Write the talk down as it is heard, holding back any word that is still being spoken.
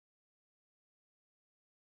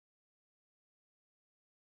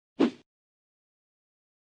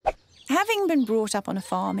Having been brought up on a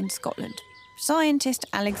farm in Scotland, scientist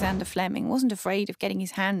Alexander Fleming wasn't afraid of getting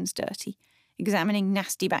his hands dirty, examining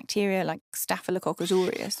nasty bacteria like Staphylococcus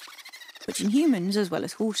aureus, which in humans, as well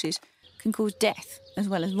as horses, can cause death as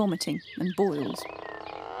well as vomiting and boils.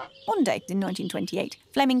 One day, in 1928,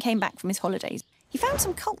 Fleming came back from his holidays. He found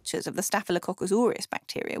some cultures of the Staphylococcus aureus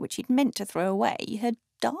bacteria, which he'd meant to throw away, had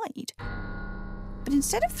died. But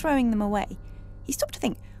instead of throwing them away, he stopped to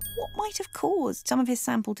think what might have caused some of his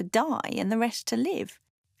sample to die and the rest to live.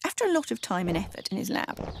 After a lot of time and effort in his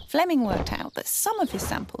lab, Fleming worked out that some of his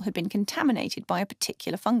sample had been contaminated by a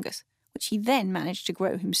particular fungus, which he then managed to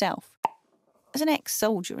grow himself. As an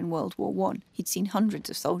ex-soldier in World War I, he'd seen hundreds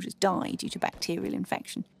of soldiers die due to bacterial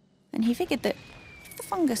infection, and he figured that if the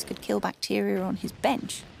fungus could kill bacteria on his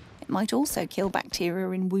bench, it might also kill bacteria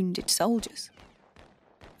in wounded soldiers.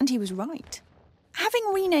 And he was right.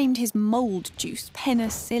 Having renamed his mould juice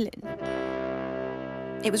penicillin,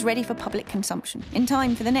 it was ready for public consumption in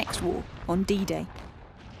time for the next war on D-Day.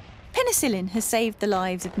 Penicillin has saved the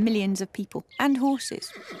lives of millions of people and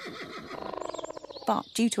horses. But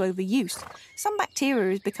due to overuse, some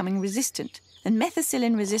bacteria is becoming resistant, and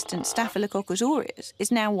methicillin-resistant Staphylococcus aureus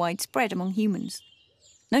is now widespread among humans,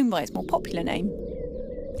 known by its more popular name,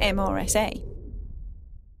 MRSA.